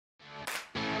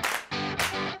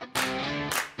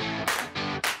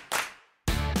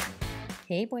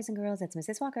Hey boys and girls, it's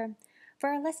Mrs. Walker. For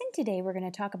our lesson today, we're going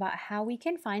to talk about how we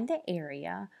can find the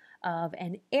area of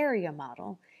an area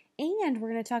model, and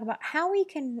we're going to talk about how we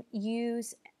can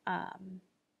use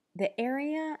the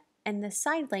area and the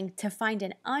side length to find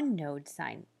an unknown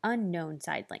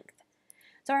side length.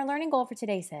 So our learning goal for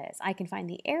today says, I can find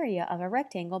the area of a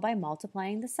rectangle by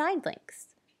multiplying the side lengths.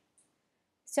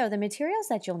 So the materials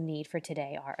that you'll need for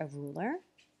today are a ruler,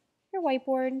 your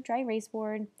whiteboard, dry erase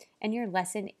board, and your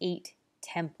lesson 8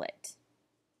 template,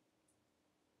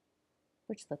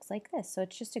 which looks like this. So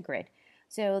it's just a grid.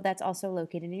 So that's also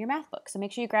located in your math book. So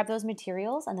make sure you grab those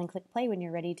materials and then click play when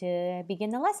you're ready to begin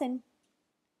the lesson.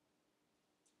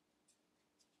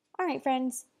 All right,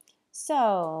 friends.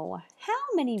 So how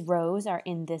many rows are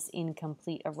in this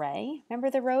incomplete array?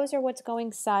 Remember, the rows are what's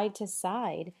going side to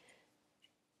side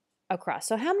across.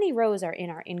 So how many rows are in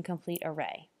our incomplete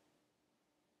array?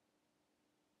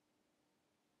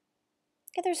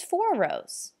 Okay, there's 4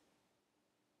 rows.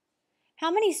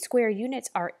 How many square units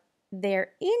are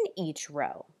there in each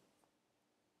row?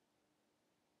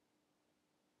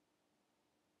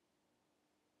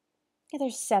 Okay,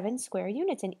 there's 7 square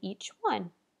units in each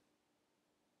one.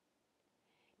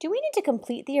 Do we need to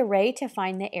complete the array to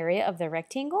find the area of the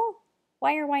rectangle?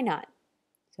 Why or why not?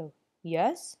 So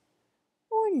yes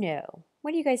or no?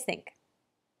 What do you guys think?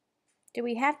 Do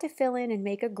we have to fill in and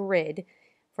make a grid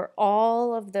for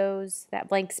all of that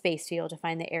blank space to be able to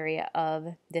find the area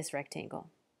of this rectangle?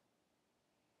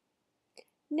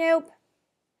 Nope.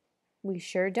 We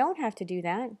sure don't have to do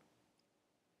that.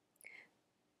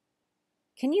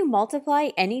 Can you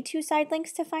multiply any 2 side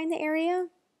lengths to find the area?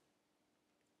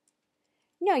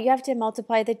 No, you have to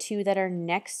multiply the 2 that are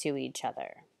next to each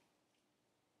other.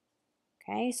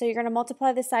 Okay, so you're going to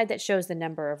multiply the side that shows the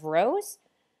number of rows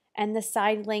and the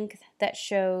side length that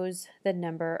shows the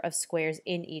number of squares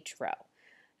in each row.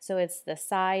 So it's the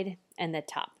side and the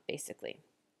top, basically,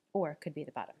 or it could be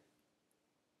the bottom.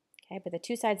 Okay, but the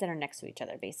 2 sides that are next to each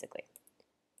other, basically.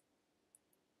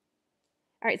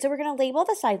 All right, so we're going to label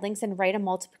the side lengths and write a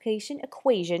multiplication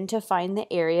equation to find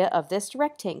the area of this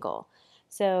rectangle.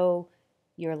 So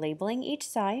you're labeling each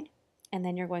side, and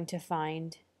then you're going to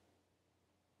find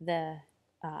the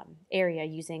area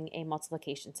using a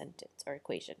multiplication sentence or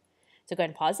equation. So go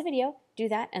ahead and pause the video, do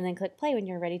that, and then click play when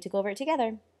you're ready to go over it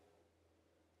together.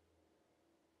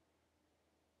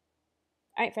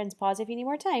 All right, friends, pause if you need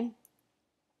more time.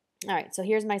 All right, so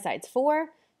here's my sides, 4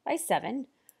 by 7.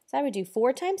 So I would do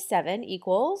 4 times 7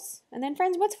 equals, and then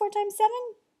friends, what's 4 times 7?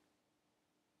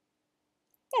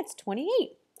 That's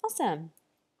 28. Awesome.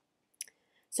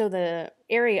 So the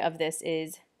area of this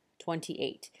is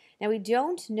 28. Now we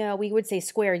don't know, we would say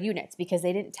square units because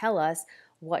they didn't tell us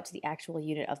what the actual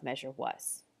unit of measure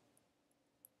was.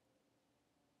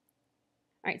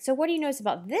 All right, so what do you notice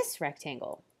about this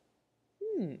rectangle?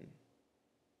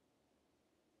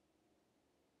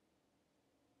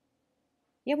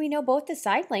 Yeah, we know both the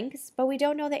side lengths, but we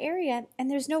don't know the area,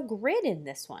 and there's no grid in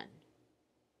this one.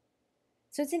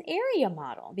 So it's an area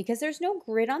model because there's no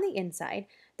grid on the inside.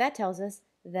 That tells us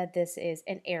that this is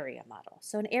an area model.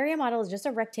 So an area model is just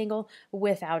a rectangle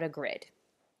without a grid.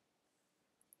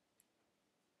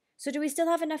 So do we still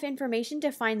have enough information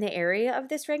to find the area of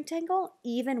this rectangle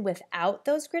even without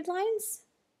those grid lines?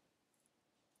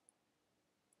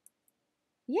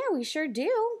 Yeah, we sure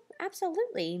do.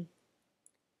 Absolutely.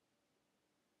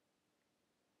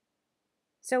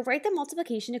 So write the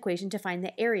multiplication equation to find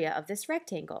the area of this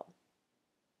rectangle.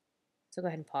 So go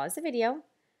ahead and pause the video,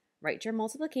 write your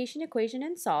multiplication equation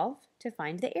and solve to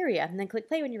find the area, and then click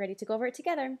play when you're ready to go over it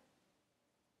together.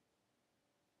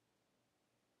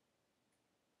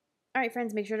 All right,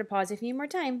 friends, make sure to pause if you need more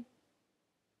time.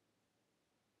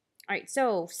 All right,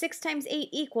 so 6 times 8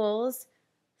 equals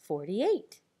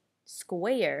 48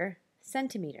 square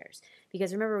centimeters.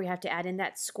 Because remember, we have to add in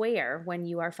that square when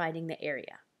you are finding the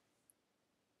area.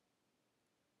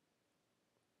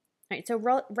 All right, so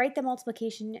write the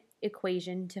multiplication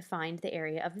equation to find the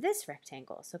area of this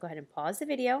rectangle. So go ahead and pause the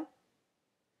video,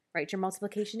 write your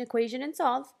multiplication equation and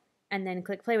solve, and then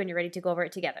click play when you're ready to go over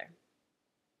it together.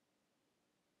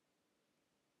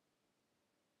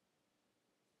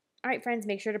 All right, friends,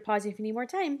 make sure to pause if you need more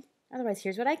time. Otherwise,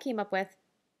 here's what I came up with.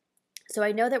 So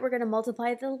I know that we're going to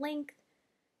multiply the length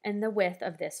and the width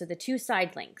of this, so the 2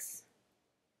 side lengths.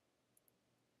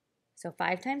 So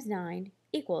 5 times 9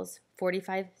 equals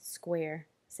 45 square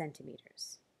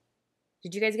centimeters.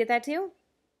 Did you guys get that too?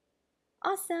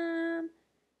 Awesome.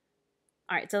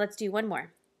 All right, so let's do one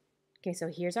more. Okay, so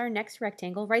here's our next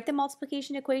rectangle. Write the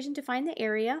multiplication equation to find the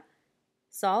area,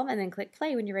 solve, and then click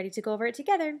play when you're ready to go over it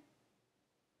together.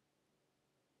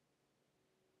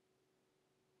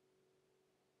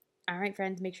 All right,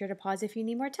 friends, make sure to pause if you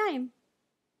need more time.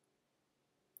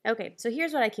 Okay, so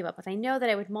here's what I came up with. I know that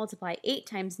I would multiply 8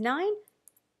 times 9,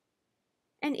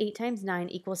 and 8 times 9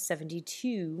 equals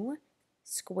 72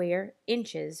 square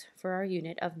inches for our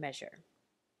unit of measure.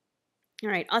 All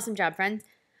right, awesome job, friends.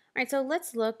 All right, so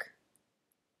let's look.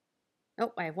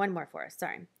 Oh, I have one more for us,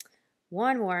 sorry.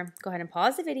 One more. Go ahead and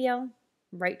pause the video.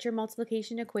 Write your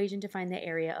multiplication equation to find the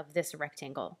area of this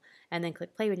rectangle, and then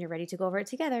click play when you're ready to go over it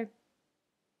together.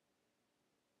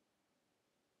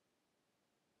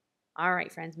 All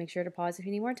right, friends, make sure to pause if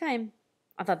you need more time.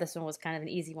 I thought this one was kind of an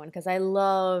easy one because I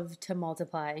love to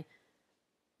multiply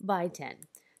by 10.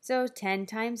 So 10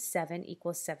 times 7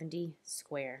 equals 70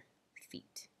 square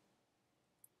feet.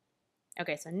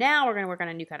 Okay, so now we're going to work on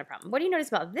a new kind of problem. What do you notice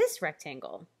about this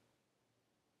rectangle?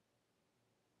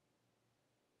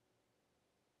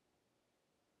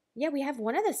 Yeah, we have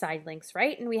one of the side lengths,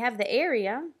 right? And we have the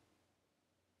area,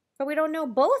 but we don't know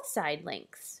both side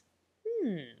lengths.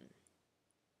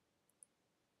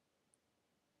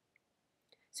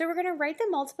 So we're going to write the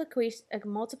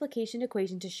multiplication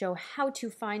equation to show how to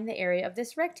find the area of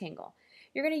this rectangle.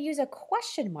 You're going to use a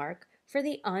question mark for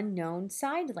the unknown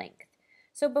side length.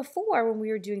 So before, when we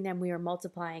were doing them, we were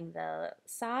multiplying the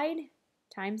side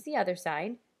times the other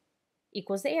side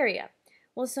equals the area.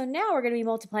 Well, so now we're going to be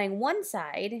multiplying one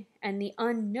side, and the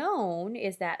unknown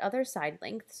is that other side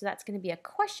length, so that's going to be a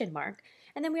question mark,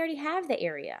 and then we already have the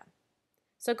area.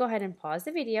 So go ahead and pause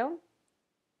the video.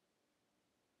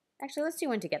 Actually, let's do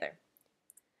one together.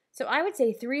 So I would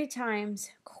say 3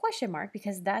 times question mark,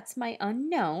 because that's my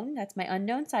unknown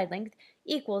side length,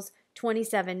 equals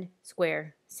 27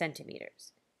 square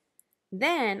centimeters.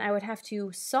 Then I would have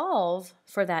to solve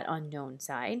for that unknown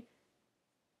side,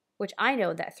 which I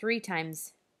know that 3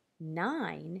 times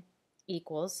 9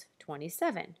 equals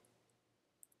 27.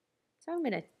 So I'm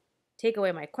going to take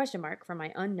away my question mark from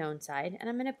my unknown side, and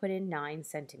I'm going to put in 9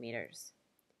 centimeters.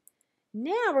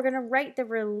 Now we're going to write the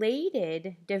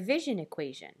related division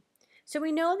equation. So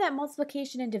we know that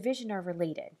multiplication and division are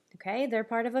related, okay? They're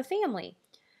part of a family.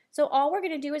 So all we're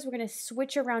going to do is we're going to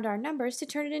switch around our numbers to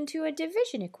turn it into a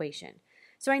division equation.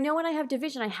 So I know when I have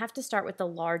division, I have to start with the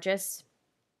largest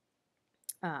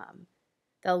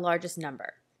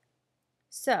number.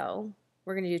 So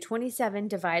we're going to do 27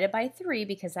 divided by 3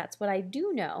 because that's what I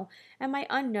do know, and my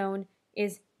unknown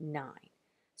is 9.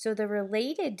 So the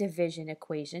related division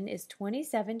equation is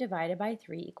 27 divided by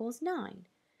 3 equals 9.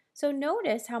 So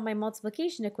notice how my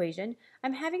multiplication equation,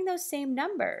 I'm having those same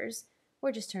numbers,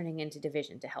 we're just turning into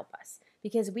division to help us,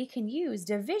 because we can use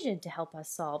division to help us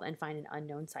solve and find an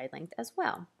unknown side length as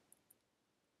well.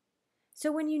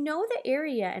 So when you know the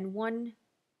area and one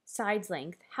side's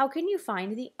length, how can you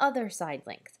find the other side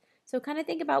length? So kind of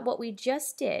think about what we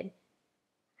just did.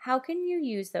 How can you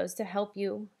use those to help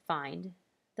you find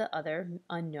the other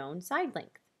unknown side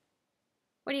length?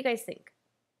 What do you guys think?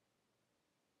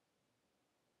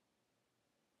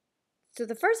 So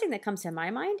the first thing that comes to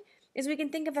my mind is we can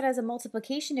think of it as a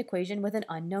multiplication equation with an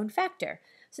unknown factor.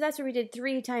 So that's where we did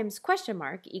 3 times question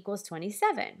mark equals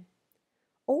 27.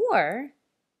 Or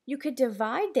you could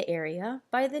divide the area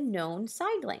by the known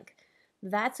side length.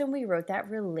 That's when we wrote that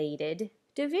related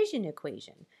division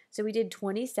equation. So we did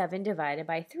 27 divided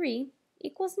by 3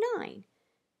 equals 9.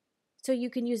 So you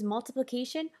can use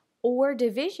multiplication or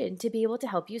division to be able to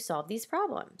help you solve these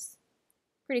problems.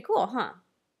 Pretty cool, huh?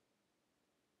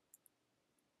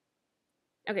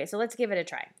 Okay, so let's give it a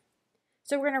try.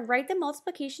 So we're going to write the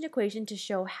multiplication equation to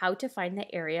show how to find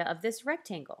the area of this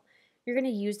rectangle. You're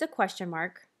going to use the question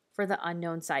mark for the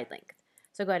unknown side length.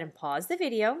 So go ahead and pause the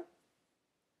video.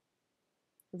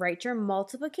 Write your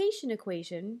multiplication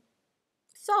equation.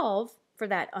 Solve for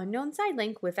that unknown side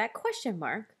length with that question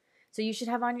mark. So you should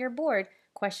have on your board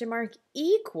question mark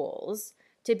equals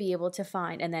to be able to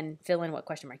find, and then fill in what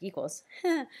question mark equals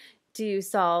to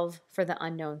solve for the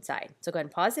unknown side. So go ahead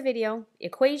and pause the video,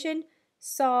 equation,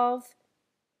 solve,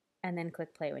 and then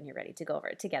click play when you're ready to go over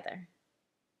it together.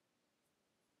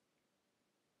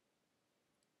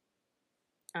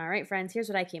 All right, friends, here's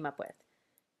what I came up with.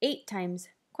 8 times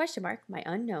question mark, my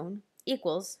unknown,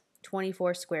 equals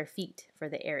 24 square feet for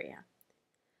the area.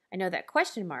 I know that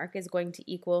question mark is going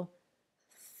to equal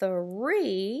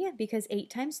 3 because 8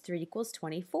 times 3 equals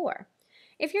 24.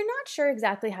 If you're not sure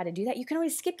exactly how to do that, you can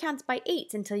always skip counts by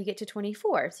 8 until you get to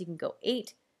 24. So you can go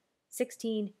 8,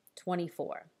 16,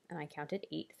 24. And I counted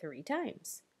 8 3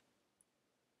 times.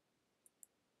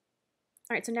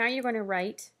 All right, so now you're going to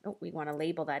write, we want to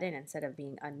label that in instead of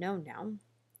being unknown now.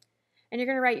 And you're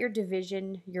going to write your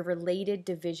division, your related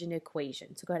division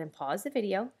equation. So go ahead and pause the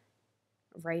video.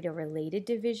 Write a related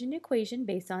division equation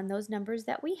based on those numbers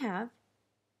that we have.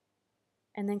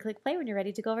 and then click play when you're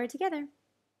ready to go over it together.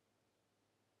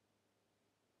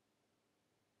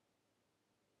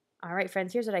 All right,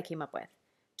 friends, here's what I came up with.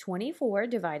 24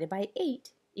 divided by 8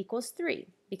 equals 3,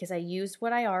 because I used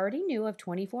what I already knew of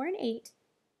 24 and 8,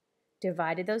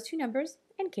 divided those two numbers,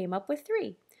 and came up with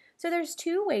 3. So there's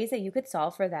two ways that you could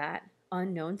solve for that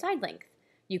unknown side length.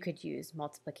 You could use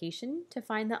multiplication to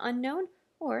find the unknown,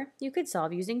 or you could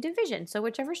solve using division. So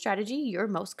whichever strategy you're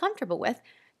most comfortable with,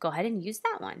 go ahead and use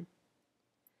that one.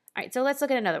 All right, so let's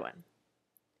look at another one.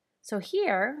 So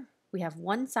here we have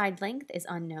one side length is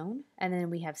unknown, and then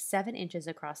we have 7 inches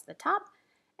across the top,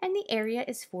 and the area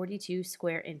is 42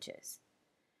 square inches.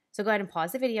 So go ahead and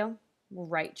pause the video,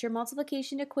 write your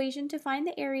multiplication equation to find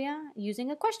the area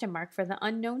using a question mark for the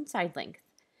unknown side length,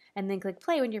 and then click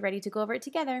play when you're ready to go over it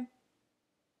together.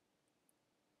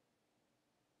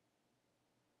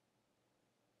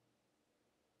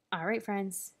 All right,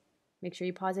 friends, make sure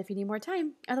you pause if you need more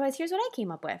time. Otherwise, here's what I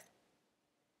came up with.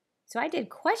 So I did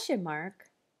question mark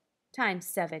times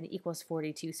 7 equals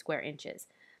 42 square inches.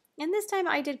 And this time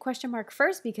I did question mark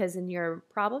first because in your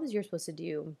problems, you're supposed to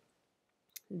do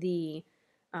the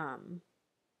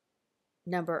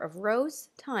number of rows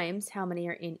times how many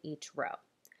are in each row.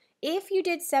 If you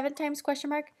did 7 times question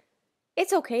mark,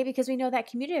 it's okay because we know that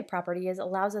commutative property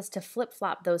allows us to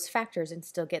flip-flop those factors and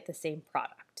still get the same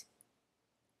product.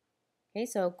 Okay,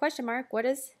 so question mark, what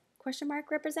does question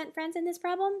mark represent, friends, in this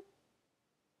problem?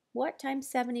 What times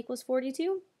 7 equals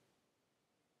 42?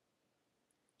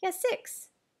 Yeah, 6.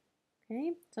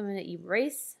 Okay, so I'm going to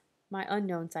erase my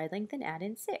unknown side length and add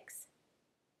in 6.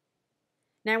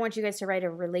 Now I want you guys to write a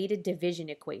related division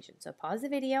equation. So pause the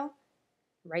video,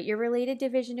 write your related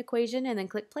division equation, and then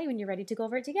click play when you're ready to go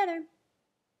over it together.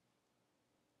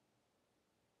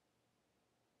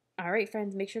 All right,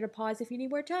 friends, make sure to pause if you need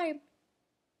more time.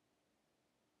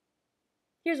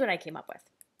 Here's what I came up with.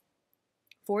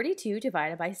 42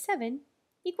 divided by 7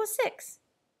 equals 6.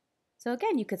 So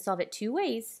again, you could solve it two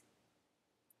ways.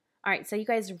 All right, so you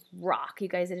guys rock. You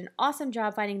guys did an awesome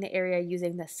job finding the area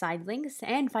using the side lengths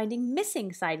and finding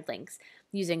missing side lengths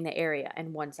using the area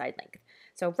and one side length.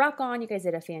 So rock on, you guys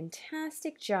did a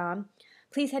fantastic job.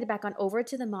 Please head back on over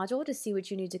to the module to see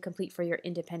what you need to complete for your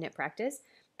independent practice.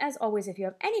 As always, if you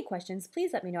have any questions,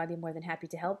 please let me know. I'd be more than happy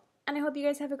to help. And I hope you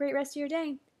guys have a great rest of your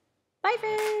day. Bye,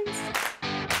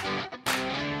 friends!